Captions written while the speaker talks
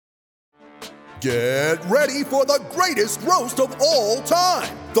Get ready for the greatest roast of all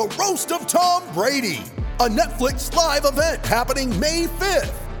time, the Roast of Tom Brady, a Netflix live event happening May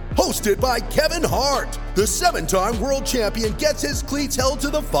 5th. Hosted by Kevin Hart, the 7-time world champion gets his cleats held to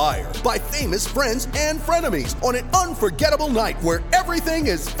the fire by famous friends and frenemies on an unforgettable night where everything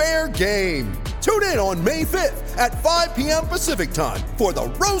is fair game. Tune in on May 5th at 5 p.m. Pacific time for the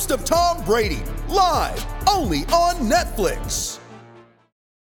Roast of Tom Brady, live only on Netflix.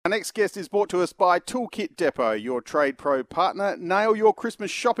 Our next guest is brought to us by Toolkit Depot, your Trade Pro partner. Nail your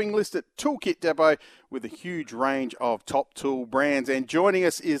Christmas shopping list at Toolkit Depot with a huge range of top tool brands. And joining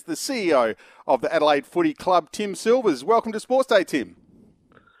us is the CEO of the Adelaide Footy Club, Tim Silvers. Welcome to Sports Day, Tim.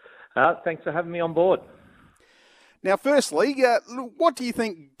 Thanks for having me on board. Now, firstly, what do you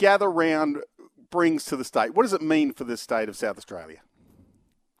think Gather Round brings to the state? What does it mean for the state of South Australia?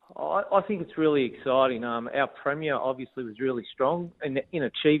 I think it's really exciting. Our Premier obviously was really strong in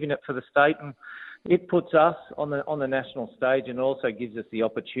achieving it for the state, and it puts us on the national stage, and also gives us the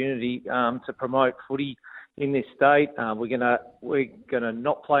opportunity to promote footy in this state. We're gonna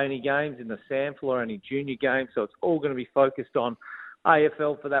not play any games in the SANFL or any junior games, so it's all going to be focused on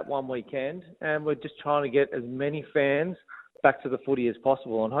AFL for that one weekend, and we're just trying to get as many fans back to the footy as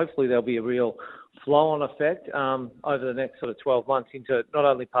possible, and hopefully there'll be a real flow-on effect over the next sort of 12 months into not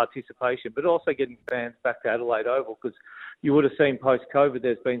only participation but also getting fans back to Adelaide Oval, because you would have seen post-COVID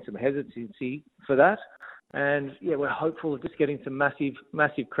there's been some hesitancy for that, and yeah, we're hopeful of just getting some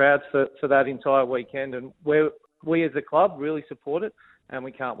massive crowds for that entire weekend, and we as a club really support it, and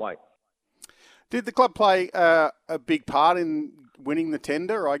we can't wait. Did the club play a big part in winning the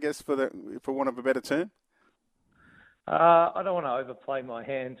tender, I guess, for want of a better term? I don't want to overplay my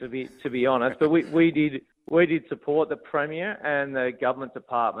hand, to be honest, but we did support the Premier and the government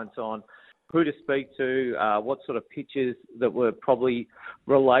departments on who to speak to, what sort of pitches that were probably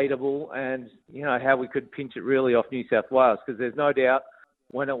relatable, and how we could pinch it really off New South Wales, because there's no doubt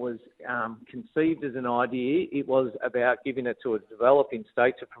when it was conceived as an idea, it was about giving it to a developing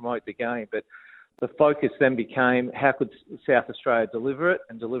state to promote the game, but the focus then became how could South Australia deliver it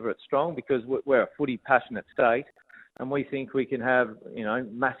and deliver it strong, because we're a footy passionate state. And we think we can have,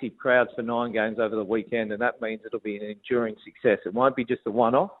 massive crowds for 9 games over the weekend, and that means it'll be an enduring success. It won't be just a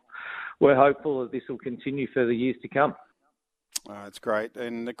one-off. We're hopeful that this will continue for the years to come. That's great.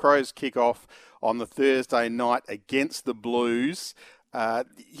 And the Crows kick off on the Thursday night against the Blues.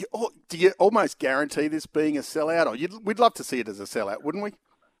 Do you almost guarantee this being a sellout? Or we'd love to see it as a sellout, wouldn't we?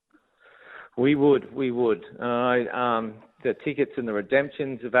 We would. The tickets and the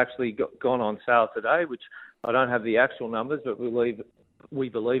redemptions have actually gone on sale today, which I don't have the actual numbers, but we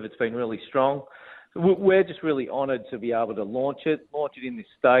believe it's been really strong. We're just really honoured to be able to launch it in this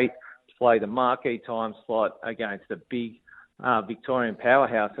state, to play the marquee time slot against a big Victorian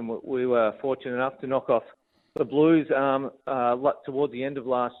powerhouse. And we were fortunate enough to knock off the Blues towards the end of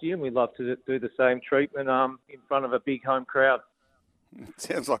last year, and we'd love to do the same treatment in front of a big home crowd.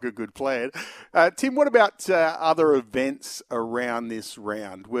 Sounds like a good plan. Tim, what about other events around this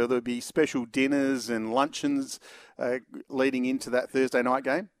round? Will there be special dinners and luncheons leading into that Thursday night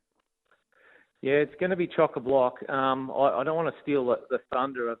game? Yeah, it's going to be chock-a-block. I don't want to steal the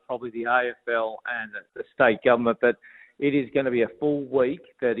thunder of probably the AFL and the state government, but it is going to be a full week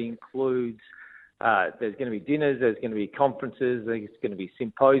that includes there's going to be dinners, there's going to be conferences, there's going to be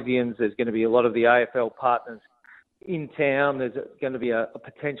symposiums, there's going to be a lot of the AFL partners in town. There's going to be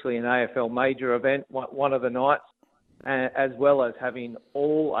potentially an AFL major event one of the nights, as well as having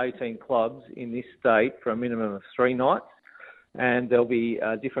all 18 clubs in this state for a minimum of 3 nights. And there'll be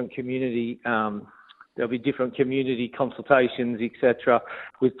different community consultations, etc.,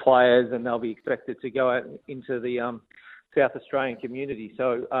 with players, and they'll be expected to go out into the South Australian community.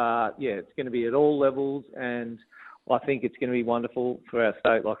 So it's going to be at all levels, and I think it's going to be wonderful for our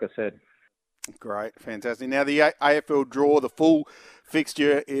state, like I said. Great, fantastic. Now, the AFL draw, the full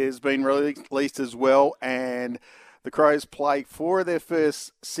fixture has been released as well, and the Crows play 4 of their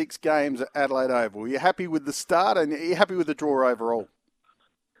first 6 games at Adelaide Oval. Are you happy with the start, and are you happy with the draw overall?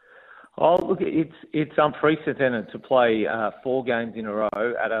 Oh, look, it's unprecedented to play 4 games in a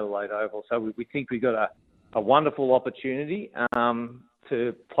row at Adelaide Oval. So we think we've got a wonderful opportunity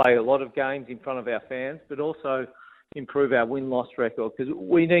to play a lot of games in front of our fans, but also improve our win-loss record, because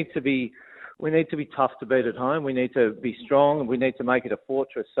we need to be tough to beat at home. We need to be strong, and we need to make it a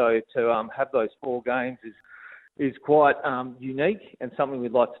fortress. So to have those 4 games is quite unique and something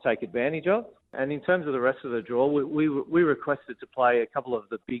we'd like to take advantage of. And in terms of the rest of the draw, we requested to play a couple of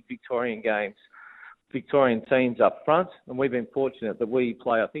the big Victorian games, Victorian teams up front, and we've been fortunate that we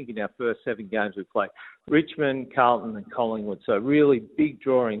play, I think in our first 7 games we play Richmond, Carlton and Collingwood. So really big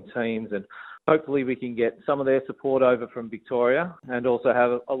drawing teams, and hopefully we can get some of their support over from Victoria and also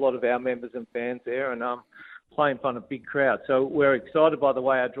have a lot of our members and fans there and play in front of big crowds. So we're excited by the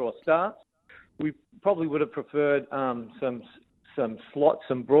way our draw starts. We probably would have preferred some slots,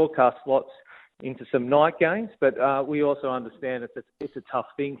 some broadcast slots into some night games, but we also understand it's a tough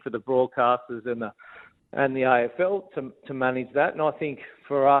thing for the broadcasters and the AFL to manage that. And I think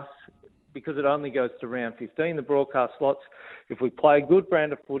for us, because it only goes to round 15, the broadcast slots, if we play a good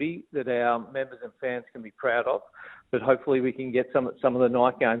brand of footy that our members and fans can be proud of, but hopefully we can get some of the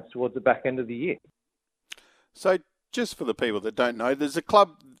night games towards the back end of the year. So just for the people that don't know, there's a club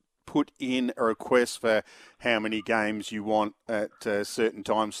put in a request for how many games you want at certain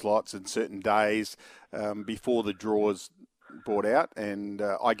time slots and certain days before the draws brought out, and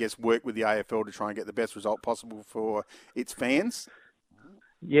I guess work with the AFL to try and get the best result possible for its fans.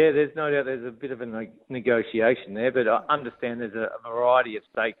 Yeah, there's no doubt there's a bit of a negotiation there, but I understand there's a variety of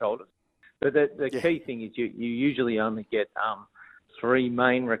stakeholders. But the key thing is you usually only get 3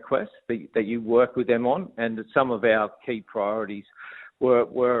 main requests that you work with them on, and some of our key priorities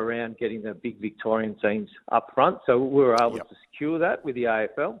were around getting the big Victorian teams up front. So we were able to secure that with the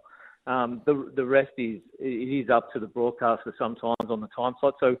AFL. The rest is up to the broadcaster sometimes on the time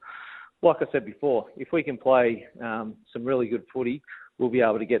slot. So like I said before, if we can play some really good footy, we'll be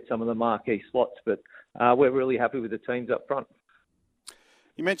able to get some of the marquee slots. But we're really happy with the teams up front.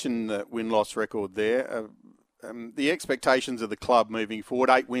 You mentioned the win-loss record there. The expectations of the club moving forward,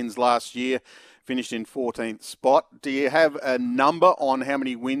 8 wins last year, finished in 14th spot. Do you have a number on how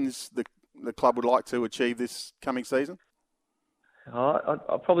many wins the club would like to achieve this coming season? I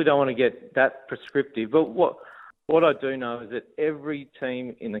probably don't want to get that prescriptive, but what I do know is that every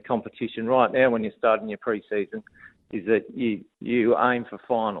team in the competition right now, when you're starting your pre-season, is that you aim for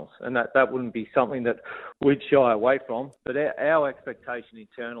finals, and that wouldn't be something that we'd shy away from. But our expectation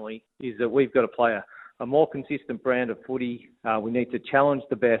internally is that we've got to play a more consistent brand of footy. We need to challenge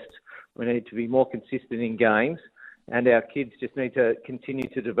the best. We need to be more consistent in games, and our kids just need to continue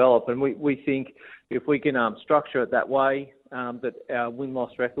to develop. And we think if we can structure it that way, that our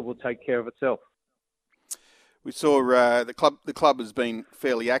win-loss record will take care of itself. We saw the club has been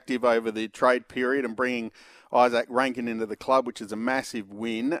fairly active over the trade period and bringing Isaac Rankin into the club, which is a massive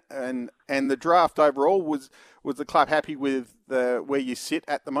win. And the draft overall, was the club happy with where you sit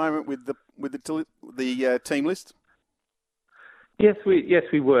at the moment with the team list? Yes,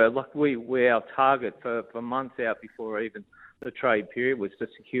 we were. Like our target for months out before even the trade period was to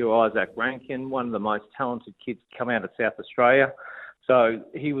secure Isaac Rankin, one of the most talented kids to come out of South Australia. So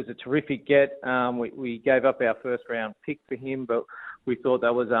he was a terrific get. We gave up our first round pick for him, but we thought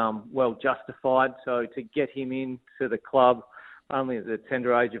that was well justified. So to get him into the club only at the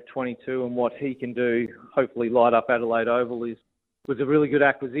tender age of 22 and what he can do, hopefully light up Adelaide Oval, was a really good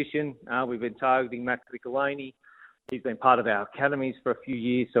acquisition. We've been targeting Max Michelini. He's been part of our academies for a few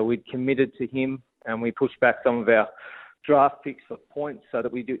years, so we'd committed to him and we pushed back some of our draft picks for points so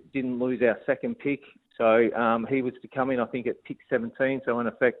that we didn't lose our second pick. So he was to come in, I think, at pick 17. So in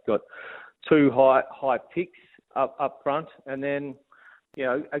effect, got 2 high picks up front. And then, you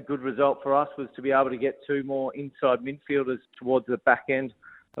know, a good result for us was to be able to get 2 more inside midfielders towards the back end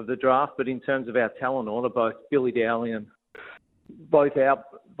of the draft. But in terms of our talent order, both Billy Dowling and both our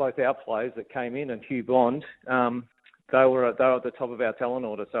players that came in and Hugh Bond, they were at the top of our talent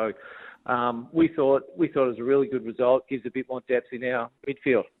order. So we thought it was a really good result. Gives a bit more depth in our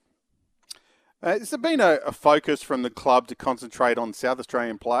midfield. Has there been a focus from the club to concentrate on South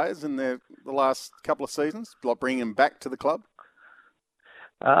Australian players in the last couple of seasons, like bringing them back to the club?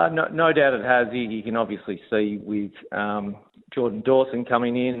 No doubt it has. You can obviously see with Jordan Dawson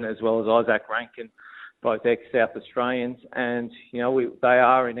coming in as well as Isaac Rankin, both ex-South Australians, and you know they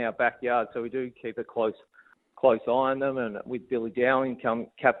are in our backyard, so we do keep a close eye on them. And with Billy Dowling,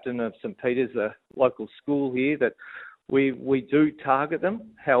 captain of St Peter's, a local school here, that we do target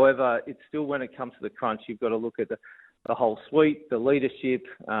them. However, it's still when it comes to the crunch, you've got to look at the whole suite, the leadership,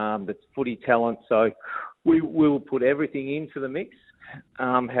 the footy talent. So we will put everything into the mix.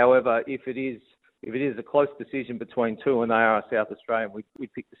 However, if it is a close decision between 2 and they are South Australian, we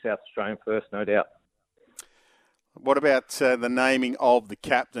pick the South Australian first, no doubt. What about the naming of the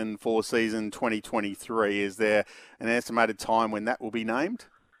captain for season 2023? Is there an estimated time when that will be named?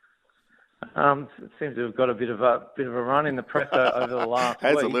 It seems to have got a bit of a run in the press over the last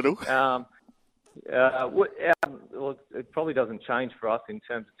week. Has a little. Well, it probably doesn't change for us in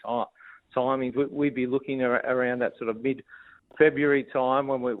terms of timing. We'd be looking around that sort of mid-February time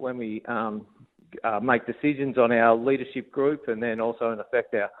when we make decisions on our leadership group and then also in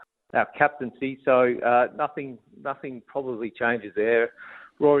effect our captaincy. So nothing probably changes there.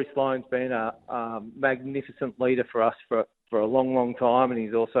 Rory Sloane's been a magnificent leader for us for a long, long time, and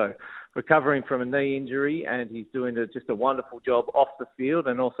he's also recovering from a knee injury, and he's doing just a wonderful job off the field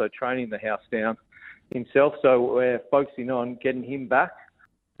and also training the house down himself. So we're focusing on getting him back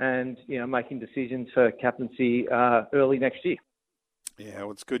and, making decisions for captaincy early next year. Yeah,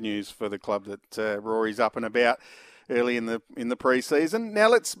 well, it's good news for the club that Rory's up and about early in the pre-season. Now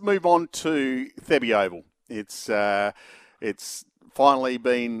let's move on to Thebe Oval. It's finally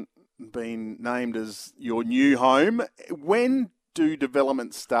been named as your new home. When do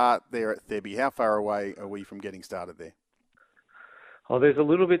developments start there at Thebe? How far away are we from getting started there? Oh, there's a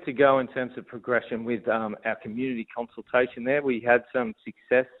little bit to go in terms of progression with our community consultation there. We had some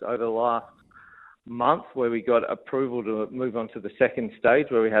success over the last month where we got approval to move on to the second stage,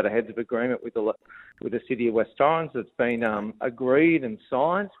 where we had a heads of agreement with the City of West Torrens. It's been agreed and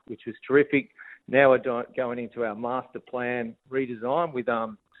signed, which was terrific. Now we're going into our master plan redesign with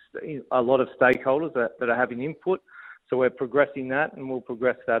a lot of stakeholders that are having input. So we're progressing that, and we'll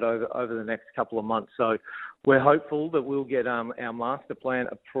progress that over the next couple of months. So we're hopeful that we'll get our master plan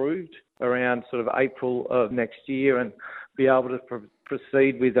approved around sort of April of next year and be able to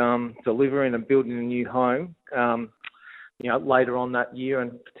proceed with delivering and building a new home, later on that year,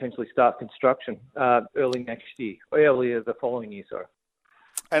 and potentially start construction early the following year, sorry.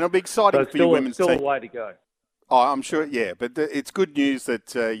 And it'll be exciting for your women's team. Still a way to go. Oh, I'm sure, yeah. But it's good news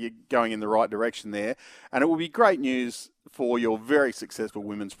that you're going in the right direction there. And it will be great news for your very successful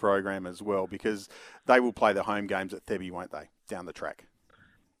women's program as well, because they will play the home games at Thebe, won't they, down the track?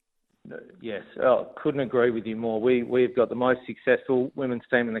 Yes, couldn't agree with you more. We've got the most successful women's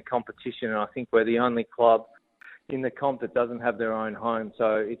team in the competition, and I think we're the only club in the comp that doesn't have their own home.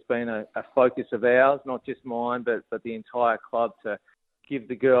 So it's been a focus of ours, not just mine, but the entire club, to give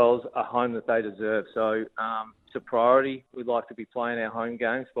the girls a home that they deserve. So it's a priority. We'd like to be playing our home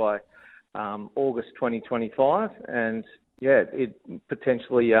games by August 2025. And, it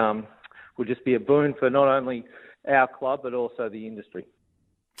potentially will just be a boon for not only our club but also the industry.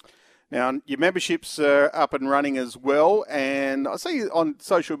 Now, your memberships are up and running as well. And I see on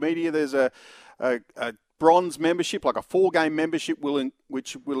social media there's a bronze membership, like a 4-game membership,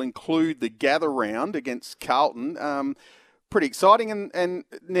 which will include the gather round against Carlton. Pretty exciting, and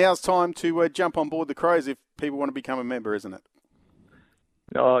now's time to jump on board the Crows if people want to become a member, isn't it?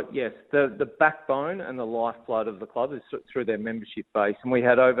 Oh, yes. The backbone and the lifeblood of the club is through their membership base, and we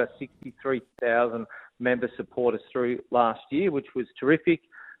had over 63,000 member supporters through last year, which was terrific.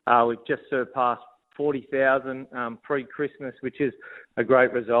 We've just surpassed 40,000 pre-Christmas, which is a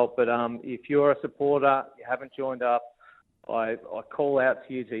great result. But if you're a supporter, you haven't joined up, I call out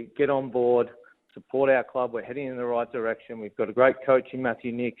to you to get on board, support our club. We're heading in the right direction. We've got a great coach in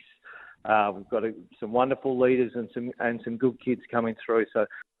Matthew Nix. We've got some wonderful leaders and some good kids coming through. So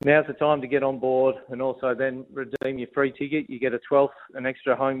now's the time to get on board, and also then redeem your free ticket. You get an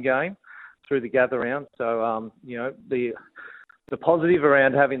extra home game through the gather round. So the positive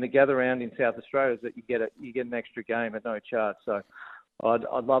around having the gather round in South Australia is that you get an extra game at no charge. So I'd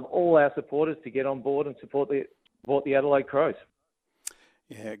love all our supporters to get on board and support the Adelaide Crows.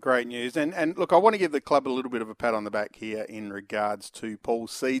 Yeah, great news. And look, I want to give the club a little bit of a pat on the back here in regards to Paul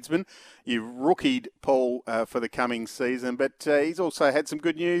Seedsman. You've rookied Paul for the coming season, but he's also had some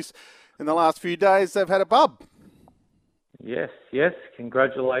good news in the last few days. They've had a bub. Yes.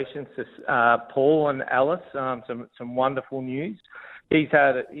 Congratulations to Paul and Alice. Some wonderful news. He's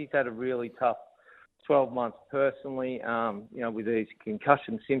had a really tough 12 months personally, with these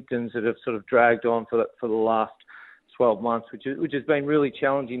concussion symptoms that have sort of dragged on for the last 12 months, which has been really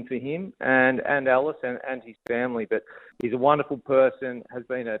challenging for him and Alice and his family. But he's a wonderful person, has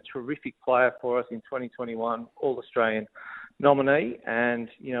been a terrific player for us in 2021 All-Australian nominee, and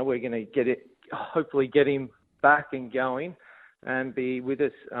we're going to hopefully get him back and going and be with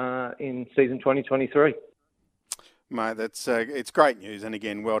us in season 2023. Mate, it's great news, and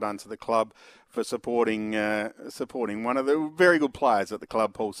again, well done to the club for supporting one of the very good players at the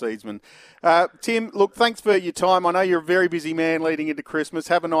club, Paul Seedsman. Tim, look, thanks for your time. I know you're a very busy man leading into Christmas.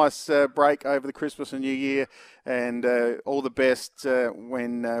 Have a nice break over the Christmas and New Year, and all the best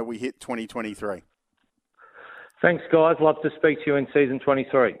when we hit 2023. Thanks, guys. Love to speak to you in season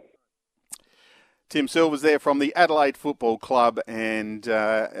 23. Tim Silver's there from the Adelaide Football Club, and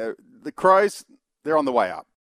the Crows, they're on the way up.